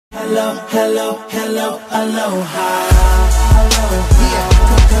hello, hello, hello, aloha. Yeah,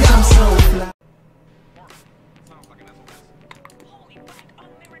 'cause I'm so fly.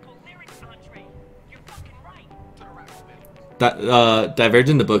 That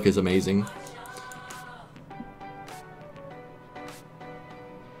Divergent the book is amazing.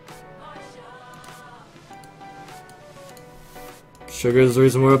 Sugar is the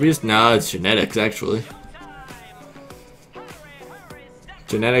reason we're obese? No, it's genetics actually.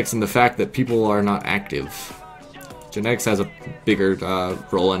 Genetics and the fact that people are not active. Genetics has a bigger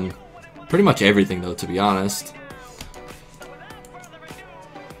role in pretty much everything though, to be honest.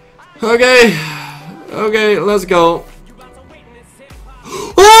 Okay. Okay, let's go.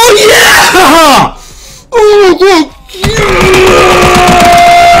 Oh yeah! Oh my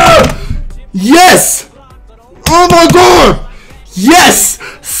god! Yes! Oh my god! Yes!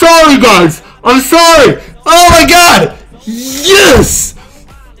 Sorry guys! I'm sorry! Oh my god! Yes!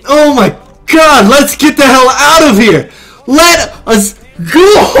 Oh my god! Let's get the hell out of here! Let us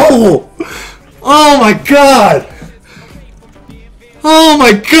go! Oh my god! Oh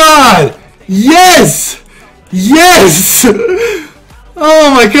my god! Yes! Yes!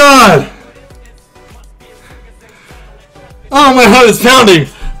 Oh my god! Oh, my heart is pounding!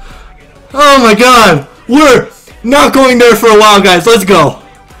 Oh my god! We're not going there for a while, guys. Let's go!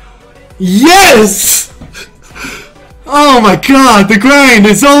 Yes! Oh my god, the grind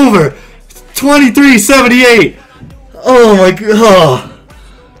is over! 2378! Oh my god!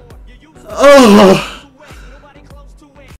 Oh!